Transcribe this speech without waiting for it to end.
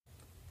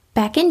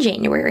Back in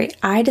January,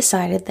 I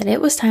decided that it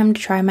was time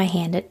to try my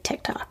hand at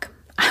TikTok.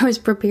 I was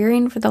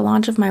preparing for the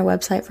launch of my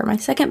website for my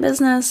second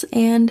business,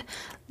 and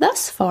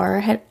thus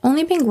far had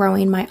only been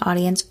growing my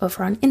audience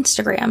over on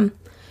Instagram.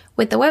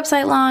 With the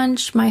website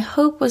launch, my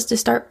hope was to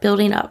start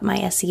building up my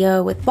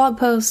SEO with blog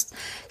posts,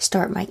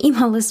 start my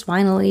email list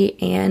finally,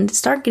 and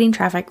start getting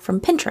traffic from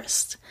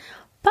Pinterest.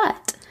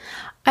 But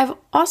I've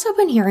also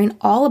been hearing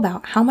all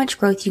about how much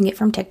growth you can get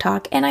from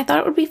TikTok, and I thought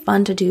it would be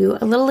fun to do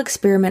a little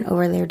experiment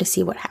over there to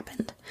see what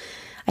happened.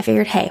 I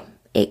figured, hey,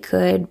 it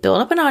could build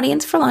up an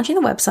audience for launching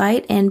the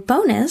website, and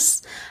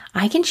bonus,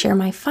 I can share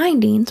my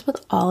findings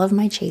with all of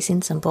my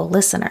Chasing Simple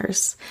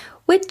listeners,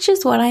 which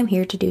is what I'm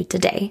here to do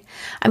today.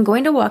 I'm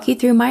going to walk you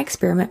through my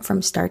experiment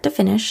from start to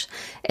finish,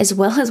 as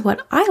well as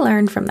what I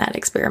learned from that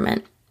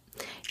experiment.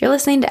 You're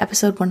listening to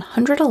episode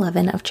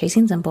 111 of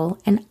Chasing Simple,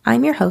 and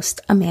I'm your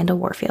host, Amanda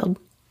Warfield.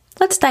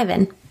 Let's dive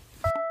in.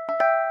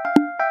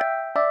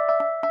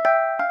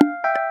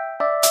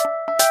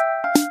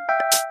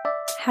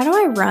 How do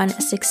I run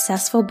a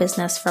successful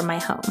business from my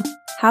home?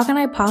 How can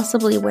I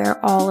possibly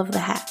wear all of the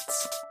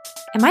hats?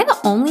 Am I the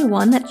only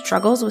one that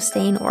struggles with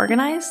staying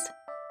organized?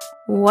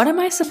 What am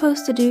I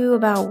supposed to do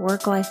about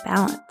work-life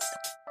balance?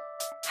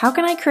 How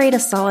can I create a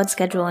solid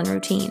schedule and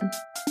routine?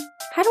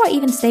 How do I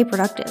even stay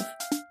productive?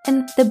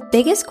 And the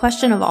biggest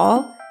question of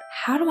all,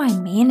 how do I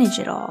manage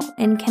it all?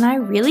 And can I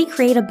really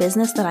create a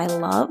business that I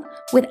love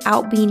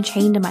without being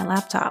chained to my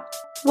laptop?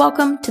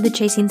 Welcome to the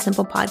Chasing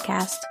Simple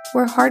podcast,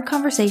 where hard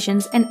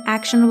conversations and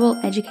actionable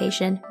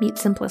education meet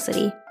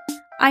simplicity.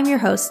 I'm your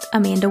host,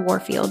 Amanda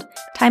Warfield,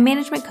 time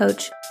management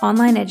coach,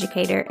 online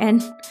educator,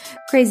 and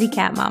crazy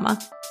cat mama.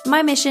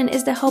 My mission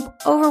is to help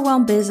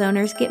overwhelmed biz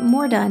owners get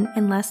more done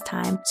in less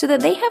time so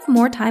that they have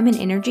more time and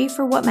energy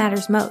for what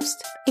matters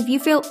most. If you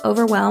feel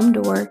overwhelmed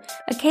or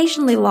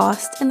occasionally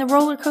lost in the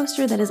roller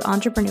coaster that is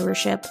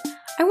entrepreneurship,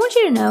 I want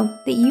you to know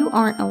that you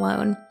aren't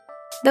alone.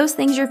 Those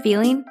things you're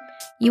feeling,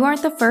 you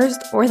aren't the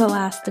first or the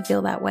last to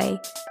feel that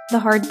way. The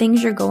hard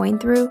things you're going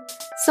through,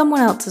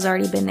 someone else has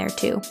already been there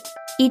too.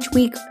 Each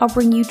week, I'll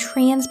bring you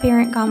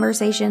transparent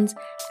conversations,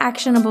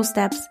 actionable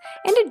steps,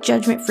 and a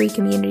judgment-free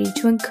community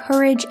to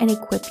encourage and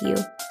equip you.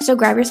 So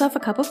grab yourself a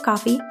cup of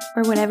coffee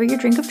or whatever your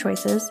drink of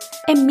choice is,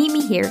 and meet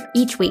me here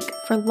each week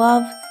for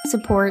love,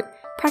 support,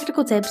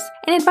 practical tips,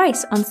 and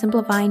advice on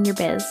simplifying your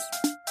biz.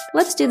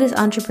 Let's do this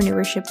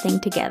entrepreneurship thing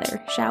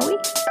together, shall we?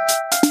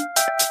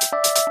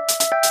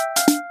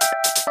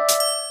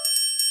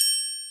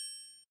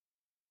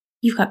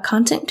 You've got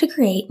content to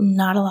create,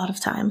 not a lot of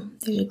time.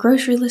 There's a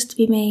grocery list to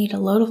be made, a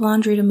load of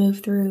laundry to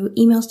move through,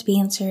 emails to be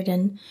answered,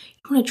 and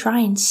you want to try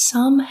and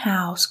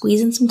somehow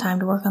squeeze in some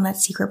time to work on that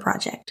secret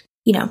project.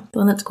 You know, the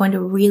one that's going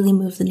to really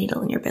move the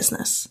needle in your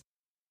business.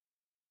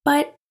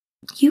 But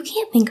you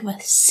can't think of a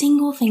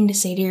single thing to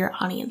say to your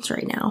audience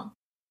right now.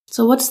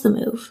 So what's the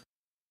move?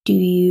 Do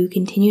you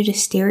continue to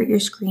stare at your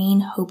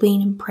screen,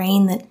 hoping and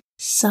praying that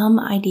some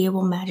idea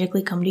will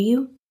magically come to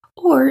you?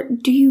 Or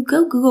do you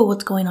go Google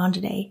what's going on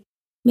today?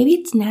 Maybe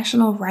it's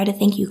National Write a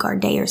Thank You Card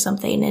Day or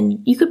something, and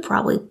you could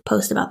probably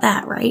post about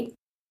that, right?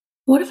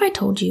 What if I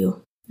told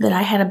you that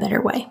I had a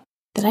better way?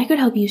 That I could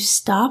help you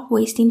stop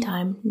wasting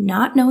time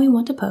not knowing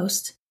what to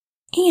post,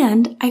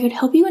 and I could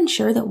help you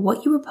ensure that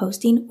what you were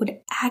posting would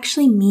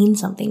actually mean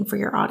something for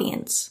your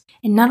audience.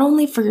 And not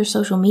only for your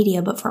social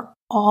media, but for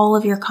all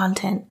of your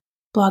content,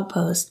 blog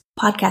posts,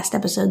 podcast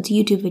episodes,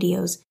 YouTube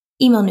videos,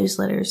 email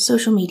newsletters,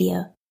 social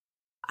media.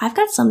 I've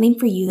got something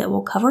for you that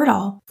will cover it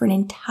all for an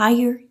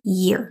entire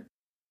year.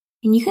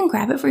 And you can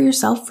grab it for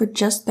yourself for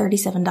just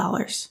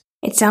 $37.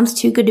 It sounds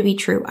too good to be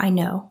true, I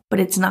know, but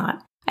it's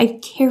not.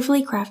 I've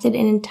carefully crafted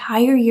an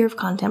entire year of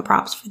content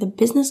prompts for the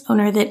business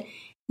owner that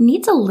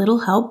needs a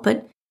little help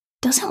but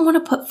doesn't want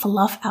to put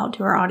fluff out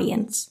to our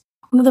audience.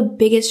 One of the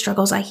biggest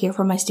struggles I hear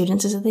from my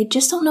students is that they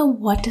just don't know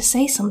what to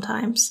say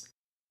sometimes.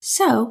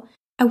 So,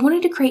 I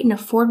wanted to create an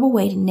affordable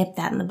way to nip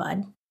that in the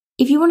bud.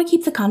 If you want to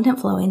keep the content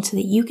flowing so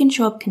that you can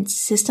show up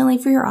consistently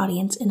for your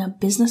audience in a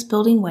business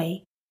building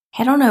way,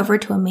 head on over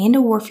to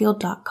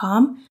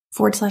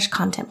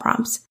amandawarfield.com/content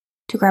prompts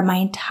to grab my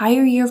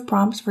entire year of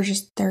prompts for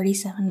just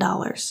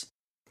 $37.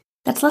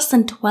 That's less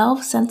than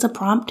 12 cents a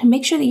prompt to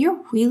make sure that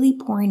you're really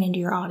pouring into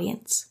your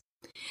audience.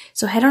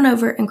 So head on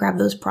over and grab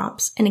those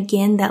prompts. And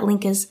again, that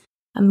link is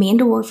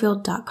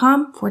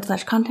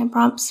amandawarfield.com/content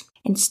prompts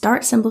and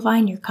start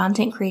simplifying your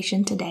content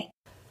creation today.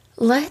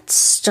 Let's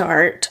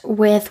start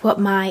with what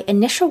my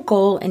initial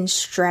goal and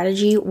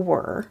strategy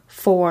were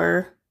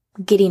for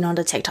getting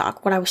onto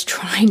TikTok, what I was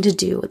trying to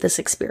do with this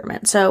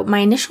experiment. So my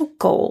initial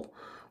goal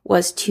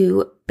was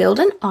to build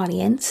an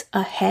audience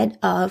ahead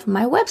of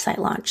my website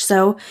launch.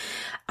 So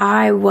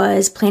I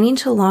was planning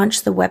to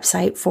launch the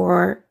website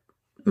for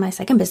my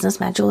second business,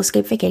 Magical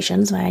Escape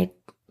Vacations, my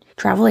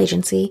travel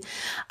agency.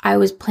 I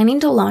was planning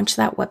to launch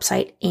that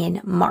website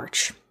in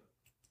March.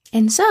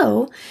 And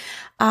so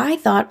I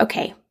thought,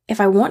 okay,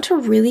 if I want to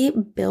really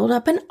build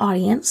up an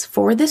audience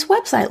for this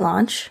website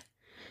launch,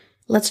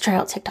 let's try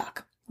out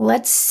TikTok.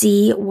 Let's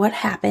see what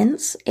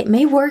happens. It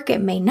may work,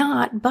 it may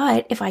not,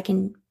 but if I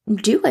can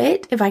do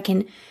it, if I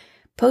can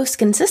post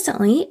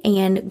consistently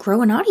and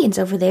grow an audience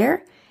over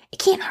there, it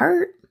can't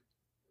hurt.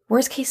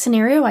 Worst case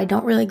scenario, I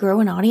don't really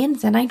grow an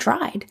audience and I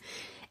tried.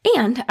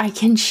 And I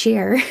can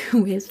share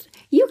with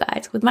you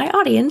guys, with my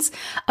audience,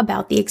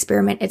 about the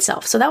experiment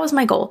itself. So that was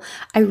my goal.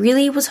 I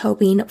really was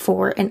hoping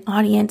for an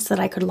audience that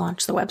I could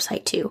launch the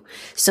website to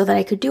so that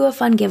I could do a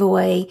fun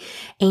giveaway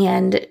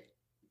and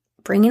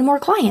bring in more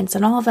clients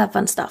and all of that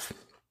fun stuff.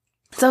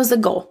 So that was the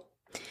goal.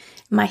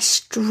 My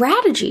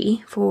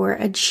strategy for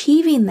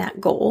achieving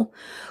that goal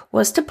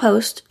was to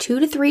post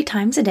 2 to 3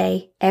 times a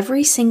day,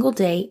 every single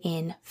day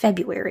in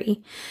February.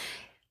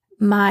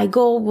 My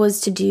goal was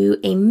to do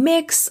a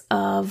mix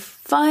of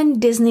fun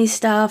Disney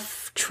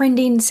stuff,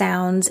 trending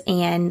sounds,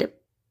 and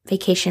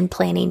vacation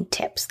planning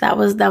tips. That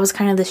was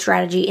kind of the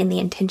strategy and the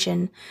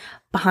intention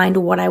behind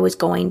what I was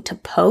going to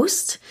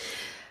post.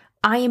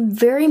 I am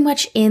very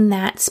much in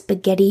that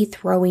spaghetti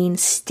throwing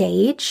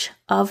stage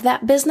of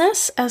that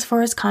business as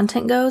far as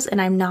content goes,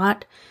 and I'm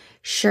not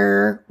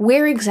sure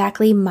where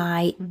exactly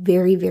my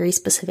very, very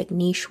specific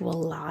niche will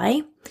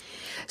lie.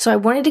 So I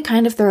wanted to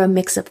kind of throw a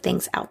mix of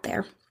things out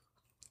there.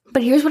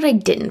 But here's what I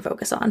didn't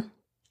focus on.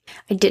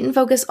 I didn't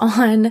focus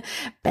on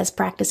best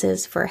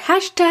practices for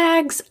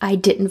hashtags. I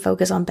didn't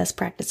focus on best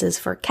practices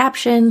for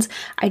captions.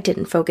 I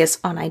didn't focus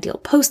on ideal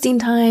posting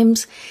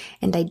times.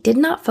 And I did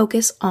not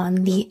focus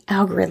on the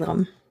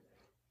algorithm.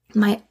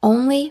 My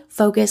only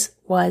focus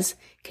was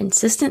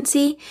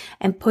consistency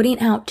and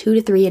putting out 2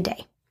 to 3 a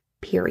day,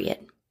 period.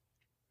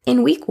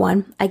 In week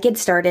 1, I get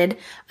started.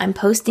 I'm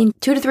posting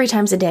 2 to 3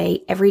 times a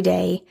day, every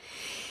day,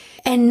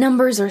 and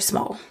numbers are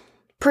small.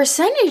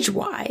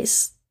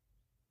 Percentage-wise,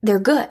 they're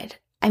good.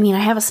 I mean,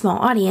 I have a small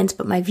audience,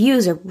 but my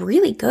views are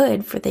really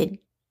good for the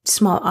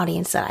small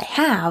audience that I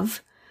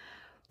have.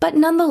 But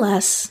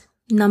nonetheless,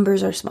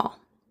 numbers are small.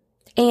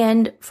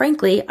 And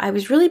frankly, I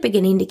was really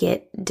beginning to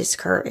get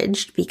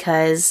discouraged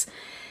because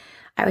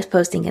I was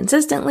posting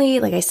consistently,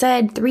 like I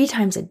said, 3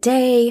 times a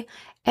day,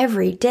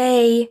 every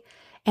day.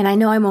 And I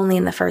know I'm only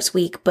in the first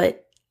week,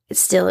 but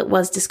still it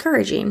was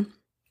discouraging.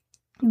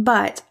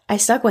 But I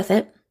stuck with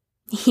it,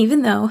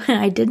 even though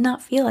I did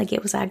not feel like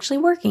it was actually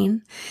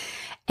working.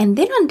 And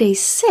then on day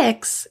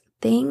 6,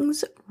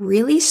 things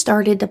really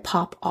started to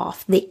pop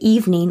off the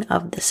evening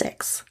of the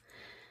 6th.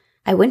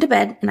 I went to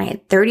bed and I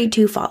had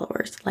 32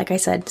 followers. Like I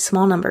said,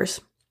 small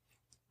numbers.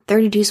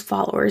 32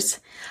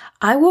 followers.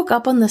 I woke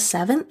up on the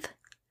 7th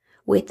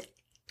with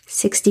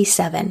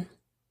 67.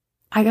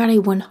 I got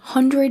a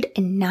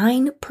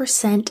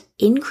 109%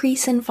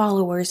 increase in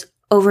followers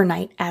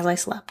overnight as I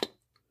slept.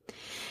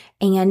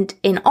 And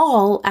in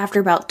all, after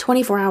about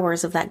 24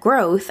 hours of that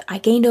growth, I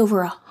gained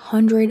over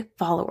 100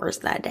 followers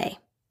that day.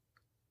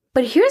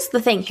 But here's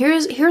the thing.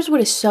 Here's what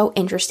is so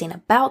interesting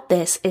about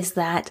this is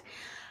that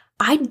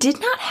I did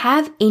not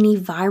have any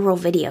viral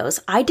videos.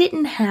 I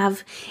didn't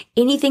have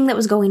anything that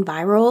was going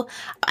viral.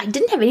 I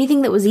didn't have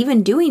anything that was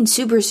even doing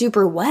super,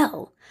 super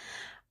well.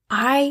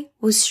 I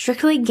was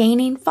strictly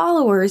gaining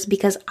followers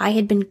because I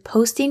had been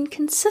posting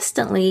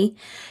consistently,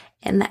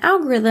 and the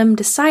algorithm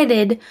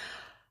decided,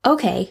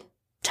 okay,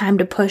 time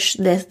to push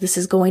this. This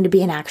is going to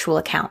be an actual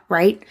account,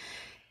 right?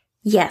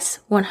 Yes,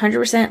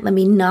 100%. Let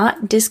me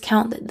not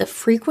discount that the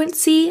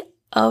frequency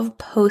of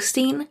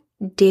posting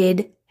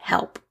did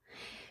help.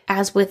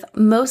 As with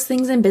most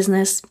things in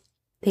business,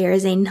 there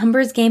is a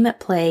numbers game at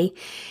play.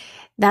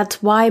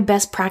 That's why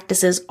best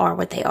practices are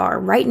what they are.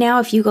 Right now,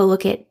 if you go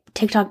look at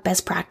TikTok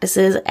best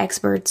practices,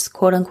 experts,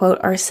 quote unquote,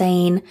 are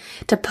saying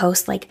to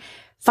post like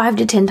 5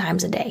 to 10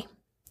 times a day.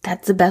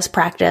 That's the best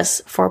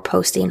practice for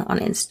posting on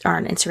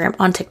Instagram,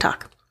 on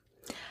TikTok.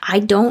 I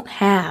don't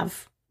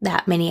have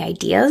that many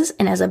ideas.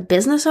 And as a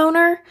business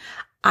owner,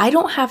 I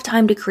don't have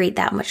time to create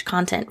that much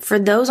content. For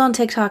those on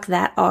TikTok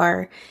that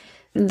are,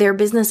 their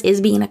business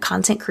is being a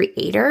content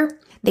creator,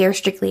 they are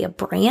strictly a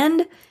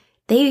brand,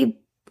 they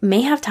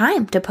may have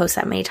time to post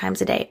that many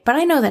times a day. But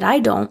I know that I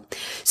don't.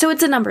 So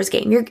it's a numbers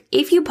game.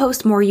 If you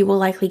post more, you will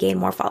likely gain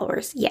more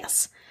followers.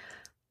 Yes.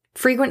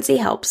 Frequency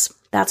helps.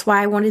 That's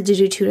why I wanted to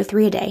do 2 to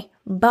 3 a day.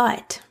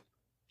 But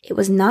it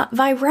was not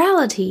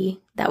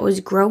virality that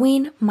was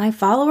growing my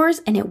followers,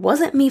 and it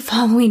wasn't me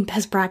following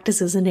best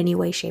practices in any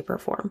way, shape, or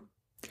form.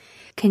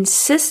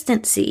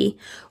 Consistency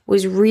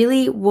was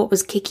really what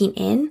was kicking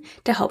in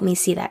to help me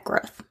see that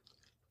growth.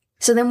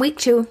 So then week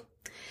 2,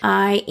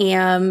 I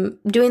am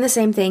doing the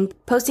same thing,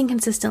 posting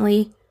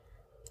consistently.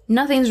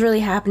 Nothing's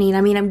really happening.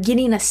 I mean, I'm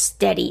getting a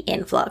steady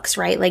influx,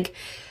 right? Like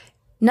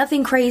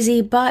nothing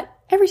crazy, but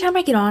every time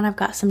I get on, I've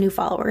got some new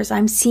followers.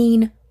 I'm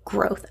seeing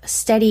growth, a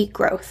steady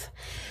growth.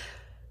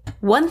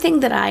 One thing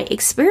that I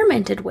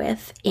experimented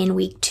with in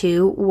week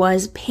 2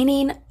 was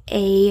pinning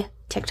a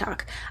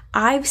TikTok.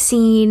 I've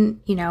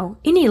seen,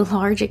 any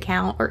large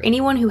account or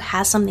anyone who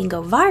has something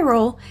go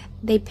viral,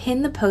 they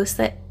pin the post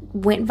that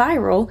went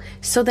viral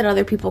so that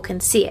other people can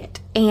see it.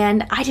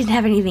 And I didn't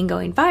have anything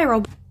going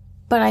viral,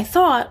 but I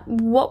thought,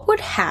 what would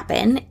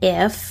happen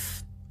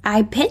if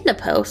I pinned a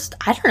post?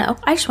 I don't know.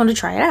 I just wanted to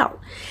try it out.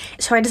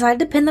 So I decided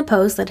to pin the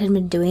post that had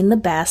been doing the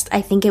best.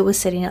 I think it was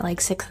sitting at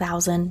like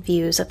 6,000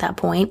 views at that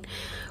point,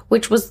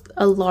 which was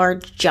a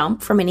large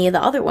jump from any of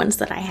the other ones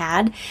that I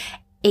had,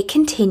 it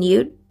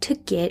continued to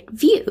get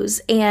views.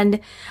 And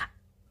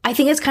I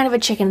think it's kind of a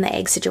chicken and the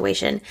egg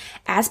situation.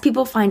 As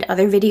people find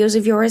other videos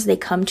of yours, they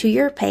come to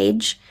your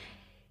page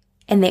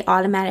and they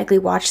automatically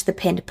watch the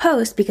pinned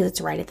post because it's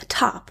right at the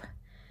top.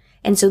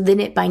 And so then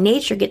it by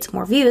nature gets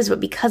more views, but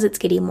because it's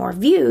getting more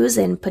views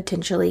and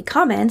potentially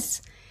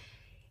comments,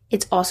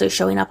 it's also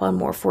showing up on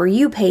more For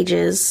You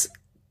pages,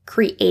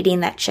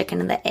 creating that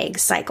chicken and the egg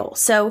cycle.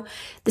 So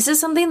this is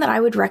something that I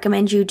would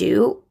recommend you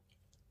do.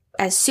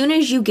 As soon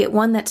as you get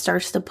one that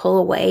starts to pull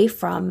away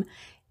from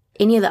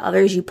any of the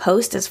others you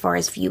post as far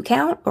as view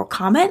count or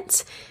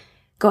comments,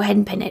 go ahead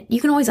and pin it. You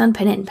can always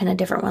unpin it and pin a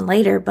different one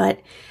later, but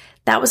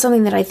that was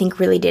something that I think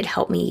really did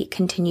help me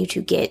continue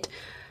to get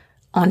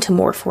onto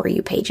more For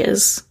You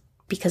pages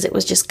because it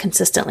was just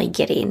consistently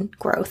getting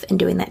growth and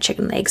doing that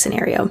chicken and egg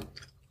scenario.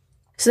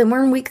 So then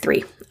we're in week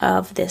 3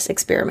 of this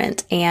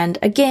experiment. And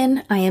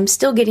again, I am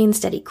still getting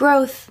steady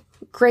growth.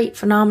 Great,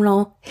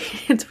 phenomenal.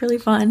 It's really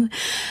fun.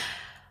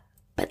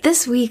 But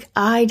this week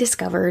I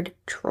discovered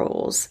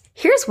trolls.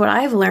 Here's what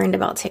I've learned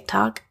about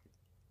TikTok.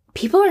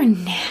 People are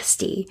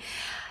nasty.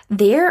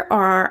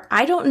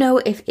 I don't know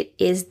if it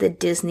is the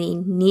Disney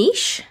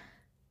niche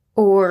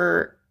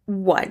or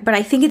what, but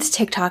I think it's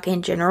TikTok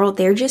in general.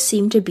 There just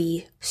seem to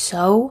be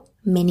so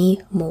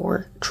many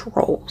more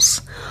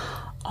trolls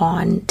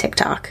on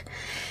TikTok.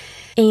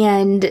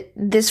 And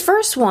this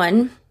first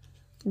one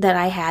that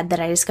I had that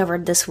I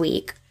discovered this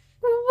week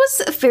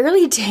was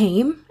fairly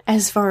tame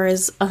as far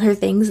as other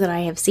things that I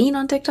have seen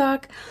on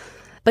TikTok.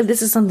 But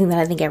this is something that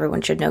I think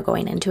everyone should know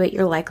going into it.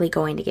 You're likely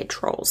going to get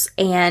trolls.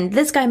 And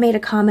this guy made a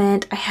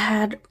comment. I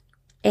had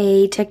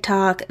a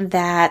TikTok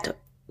that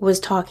was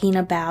talking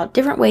about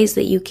different ways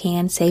that you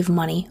can save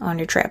money on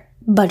your trip,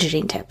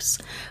 budgeting tips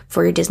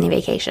for your Disney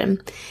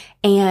vacation.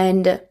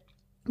 And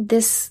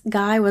this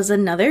guy was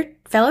another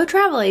fellow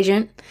travel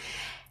agent,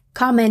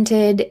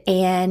 commented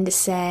and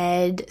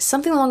said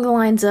something along the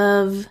lines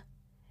of,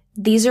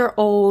 these are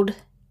old,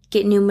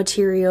 get new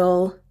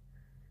material,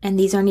 and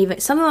these aren't even,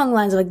 something along the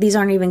lines of like, these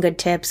aren't even good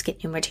tips,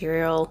 get new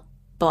material,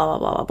 blah, blah,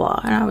 blah, blah,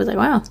 blah. And I was like,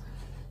 wow,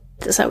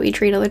 this is how we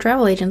treat other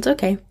travel agents.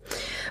 Okay.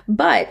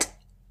 But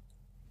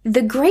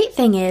the great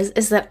thing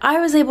is that I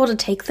was able to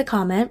take the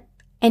comment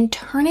and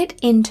turn it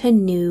into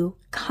new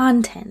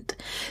content.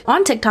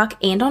 On TikTok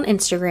and on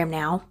Instagram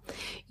now,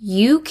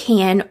 you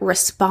can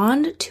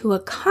respond to a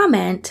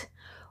comment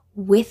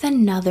with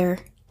another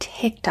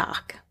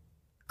TikTok,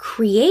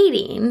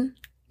 creating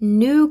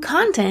new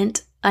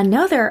content,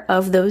 another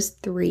of those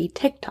 3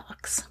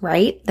 TikToks,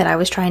 right? That I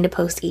was trying to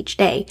post each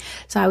day.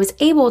 So I was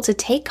able to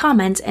take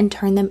comments and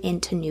turn them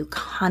into new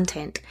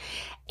content.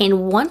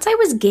 And once I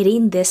was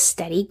getting this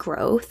steady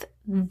growth,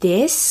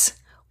 this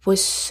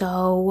was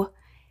so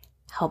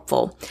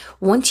helpful.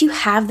 Once you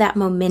have that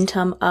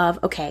momentum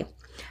of, okay,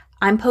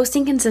 I'm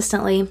posting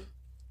consistently,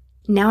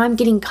 now I'm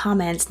getting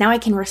comments, now I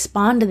can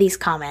respond to these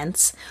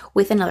comments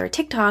with another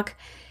TikTok,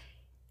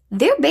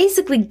 they're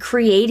basically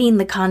creating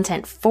the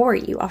content for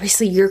you.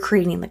 Obviously, you're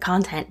creating the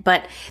content,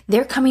 but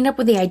they're coming up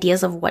with the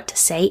ideas of what to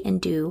say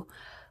and do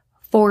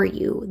for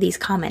you, these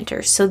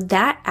commenters. So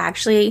that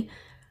actually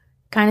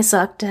kind of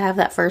sucked to have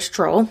that first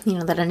troll,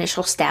 that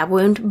initial stab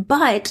wound,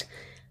 but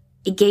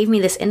it gave me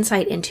this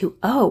insight into,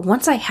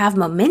 once I have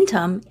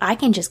momentum, I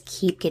can just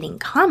keep getting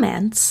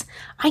comments.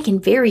 I can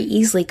very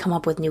easily come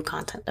up with new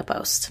content to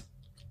post.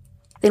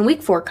 Then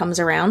week 4 comes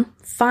around,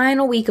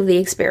 final week of the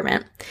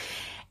experiment,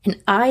 and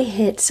I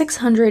hit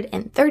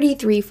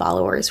 633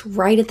 followers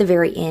right at the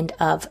very end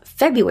of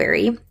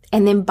February.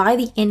 And then by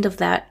the end of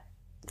that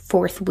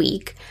 4th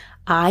week,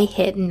 I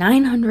hit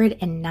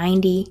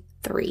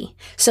 993.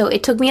 So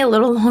it took me a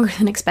little longer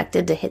than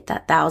expected to hit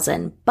that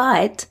 1,000,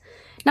 but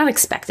not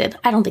expected.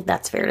 I don't think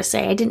that's fair to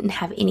say. I didn't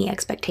have any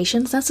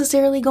expectations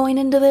necessarily going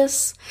into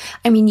this.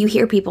 I mean, you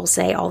hear people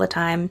say all the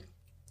time,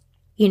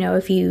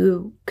 if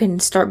you can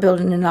start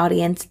building an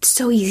audience, it's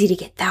so easy to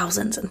get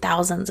thousands and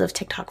thousands of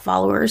TikTok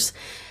followers.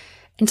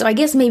 And so I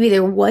guess maybe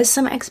there was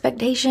some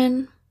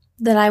expectation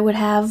that I would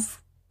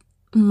have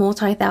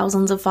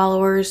multi-thousands of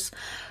followers,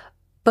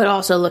 but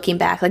also looking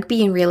back, like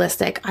being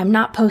realistic, I'm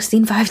not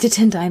posting 5 to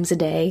 10 times a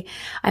day.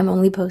 I'm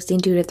only posting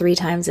 2 to 3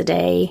 times a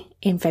day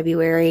in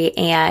February,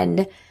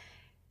 and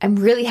I'm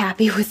really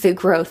happy with the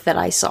growth that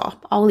I saw.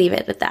 I'll leave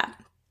it at that.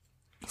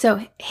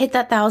 So hit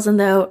that 1,000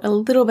 though, a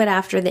little bit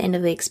after the end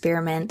of the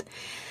experiment,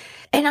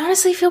 and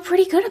honestly feel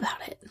pretty good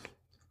about it.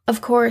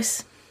 Of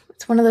course,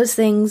 it's one of those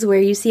things where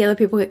you see other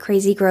people get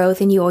crazy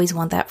growth and you always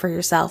want that for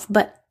yourself.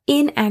 But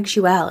in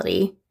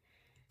actuality,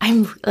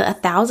 I'm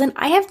 1,000.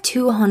 I have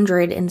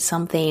 200 and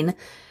something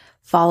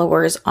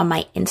followers on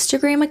my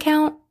Instagram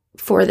account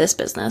for this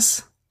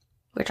business,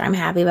 which I'm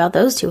happy about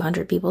those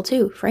 200 people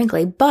too,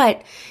 frankly.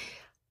 But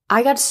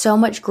I got so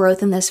much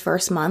growth in this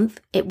first month.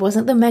 It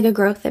wasn't the mega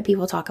growth that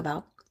people talk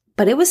about,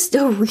 but it was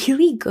still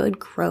really good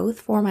growth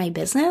for my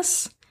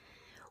business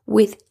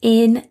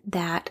within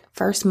that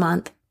first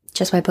month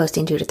just by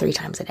posting 2 to 3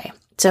 times a day.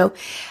 So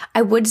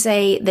I would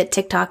say that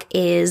TikTok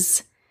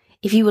is,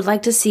 if you would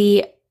like to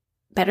see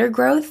better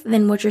growth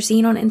than what you're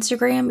seeing on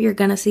Instagram, you're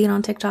going to see it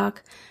on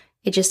TikTok.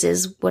 It just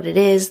is what it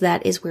is.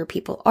 That is where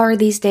people are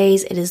these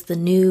days. It is the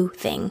new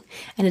thing.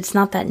 And it's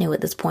not that new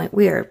at this point.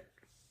 We are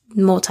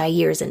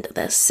multi-years into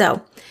this.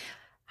 So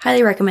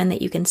highly recommend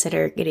that you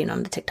consider getting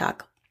onto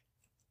TikTok.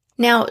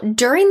 Now,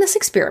 during this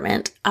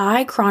experiment,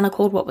 I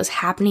chronicled what was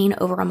happening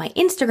over on my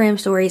Instagram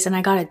stories, and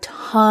I got a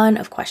ton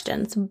of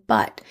questions.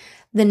 But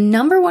the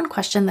number one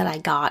question that I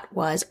got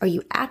was, are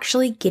you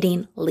actually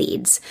getting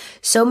leads?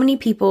 So many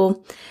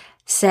people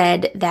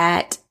said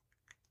that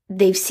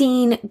they've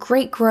seen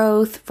great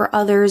growth for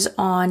others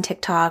on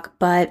TikTok,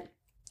 but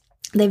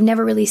they've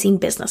never really seen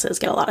businesses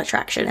get a lot of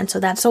traction. And so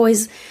that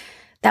was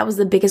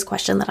the biggest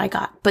question that I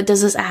got. But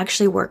does this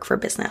actually work for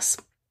business?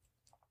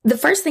 The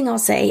first thing I'll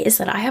say is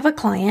that I have a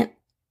client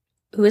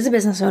who is a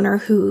business owner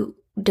who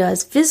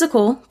does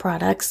physical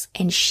products,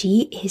 and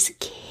she is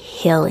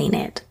killing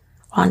it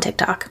on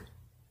TikTok.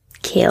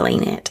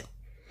 Killing it.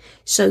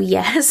 So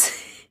yes,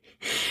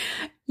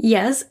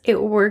 yes,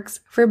 it works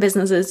for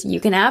businesses. You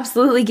can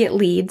absolutely get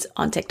leads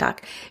on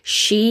TikTok.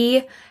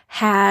 She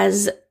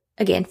has,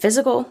 again,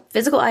 physical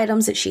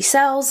items that she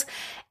sells,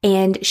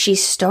 and she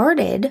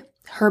started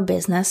her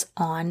business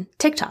on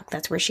TikTok.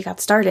 That's where she got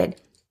started.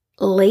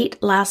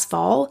 Late last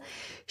fall,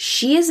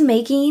 she is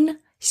making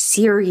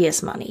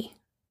serious money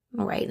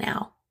right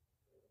now.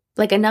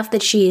 Like enough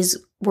that she's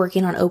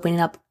working on opening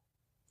up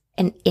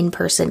an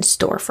in-person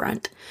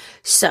storefront.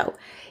 So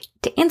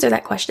to answer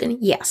that question,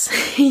 yes,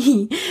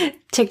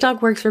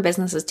 TikTok works for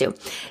businesses too.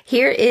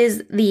 Here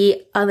is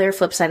the other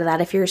flip side of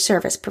that if you're a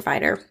service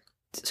provider.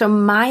 So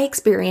my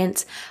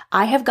experience,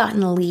 I have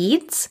gotten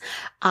leads.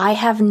 I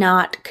have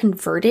not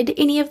converted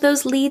any of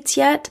those leads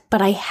yet,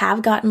 but I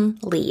have gotten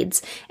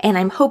leads. And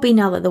I'm hoping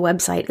now that the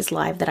website is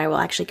live that I will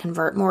actually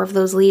convert more of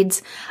those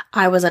leads.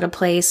 I was at a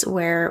place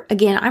where,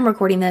 again, I'm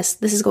recording this.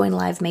 This is going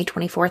live May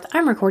 24th.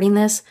 I'm recording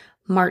this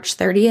March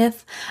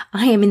 30th.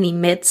 I am in the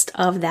midst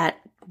of that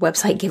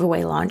website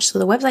giveaway launch. So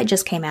the website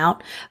just came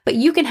out, but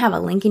you can have a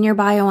link in your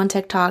bio on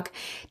TikTok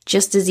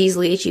just as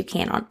easily as you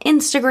can on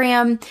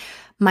Instagram.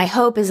 My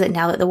hope is that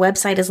now that the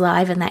website is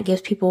live and that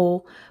gives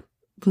people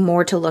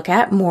more to look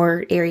at,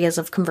 more areas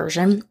of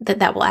conversion,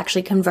 that will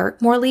actually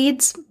convert more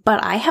leads.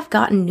 But I have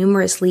gotten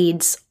numerous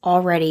leads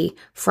already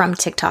from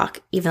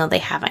TikTok, even though they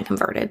haven't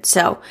converted.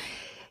 So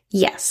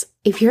yes,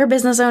 if you're a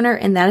business owner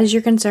and that is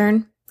your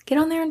concern, get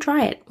on there and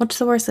try it. What's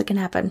the worst that can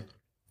happen?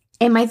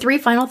 And my 3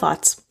 final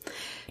thoughts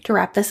to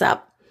wrap this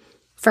up.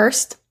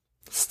 First,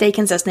 stay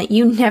consistent.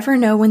 You never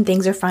know when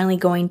things are finally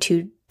going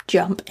to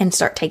jump and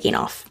start taking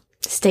off.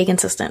 Stay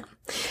consistent.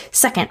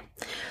 Second,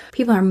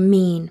 people are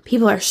mean.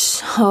 People are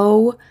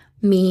so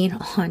mean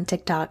on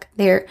TikTok.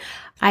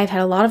 I've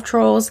had a lot of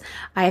trolls.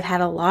 I've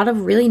had a lot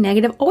of really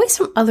negative, always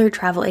from other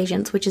travel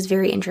agents, which is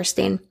very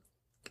interesting.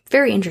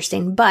 Very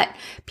interesting. But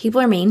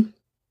people are mean.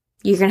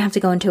 You're going to have to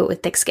go into it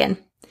with thick skin.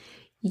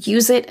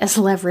 Use it as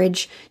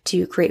leverage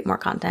to create more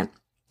content.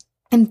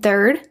 And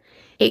third,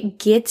 it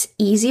gets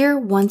easier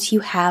once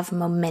you have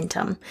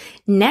momentum.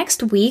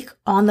 Next week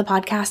on the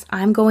podcast,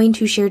 I'm going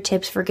to share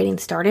tips for getting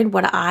started,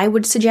 what I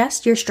would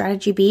suggest your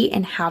strategy be,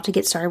 and how to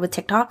get started with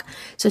TikTok.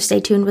 So stay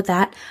tuned with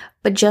that.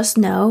 But just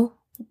know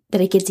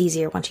that it gets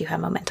easier once you have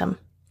momentum.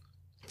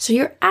 So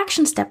your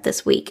action step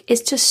this week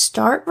is to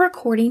start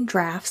recording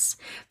drafts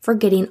for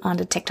getting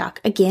onto TikTok.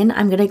 Again,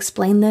 I'm going to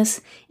explain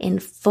this in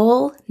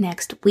full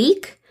next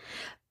week.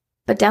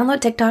 But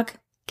download TikTok,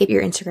 get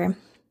your Instagram.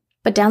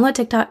 But download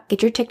TikTok,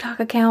 get your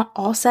TikTok account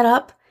all set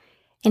up,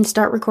 and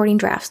start recording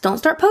drafts. Don't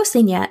start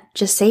posting yet.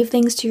 Just save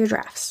things to your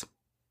drafts.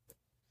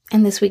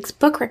 And this week's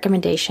book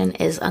recommendation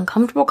is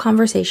Uncomfortable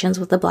Conversations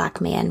with a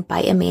Black Man by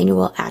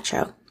Emmanuel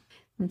Acho.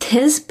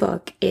 This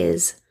book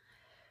is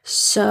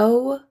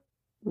so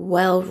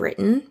well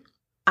written.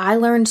 I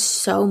learned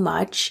so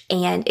much,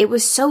 and it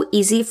was so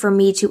easy for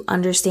me to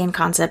understand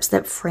concepts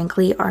that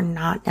frankly are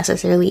not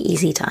necessarily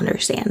easy to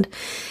understand.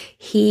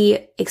 He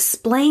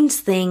explains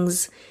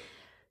things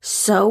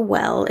so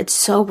well. It's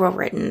so well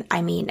written.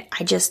 I mean,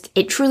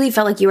 it truly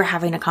felt like you were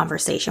having a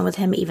conversation with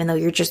him, even though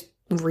you're just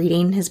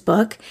reading his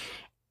book.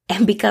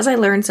 And because I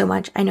learned so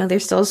much, I know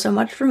there's still so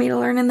much for me to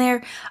learn in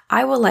there.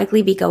 I will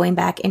likely be going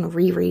back and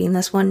rereading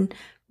this one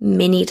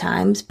many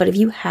times. But if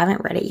you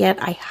haven't read it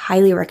yet, I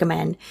highly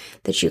recommend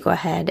that you go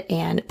ahead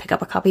and pick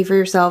up a copy for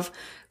yourself,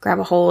 grab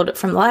a hold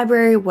from the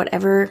library,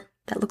 whatever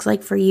that looks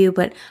like for you.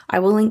 But I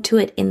will link to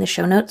it in the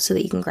show notes so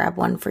that you can grab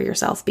one for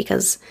yourself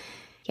because,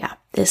 yeah,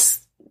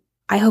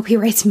 I hope he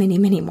writes many,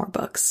 many more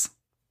books.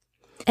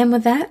 And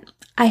with that,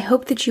 I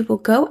hope that you will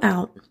go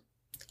out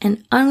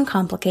and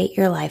uncomplicate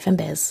your life and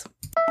biz.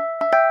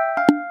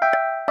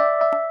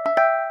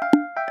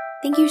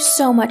 Thank you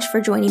so much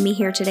for joining me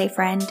here today,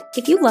 friend.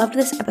 If you loved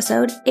this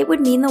episode, it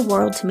would mean the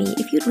world to me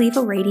if you'd leave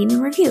a rating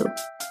and review.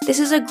 This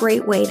is a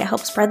great way to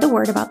help spread the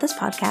word about this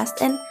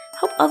podcast and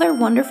help other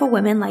wonderful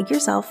women like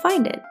yourself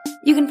find it.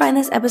 You can find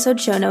this episode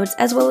show notes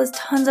as well as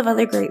tons of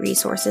other great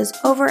resources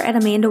over at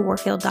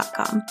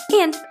amandawarfield.com.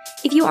 And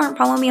if you aren't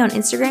following me on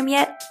Instagram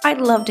yet, I'd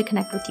love to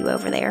connect with you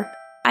over there.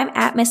 I'm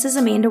at Mrs.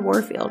 Amanda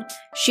Warfield.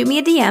 Shoot me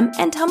a DM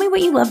and tell me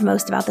what you loved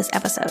most about this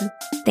episode.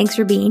 Thanks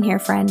for being here,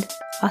 friend.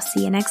 I'll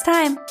see you next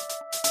time.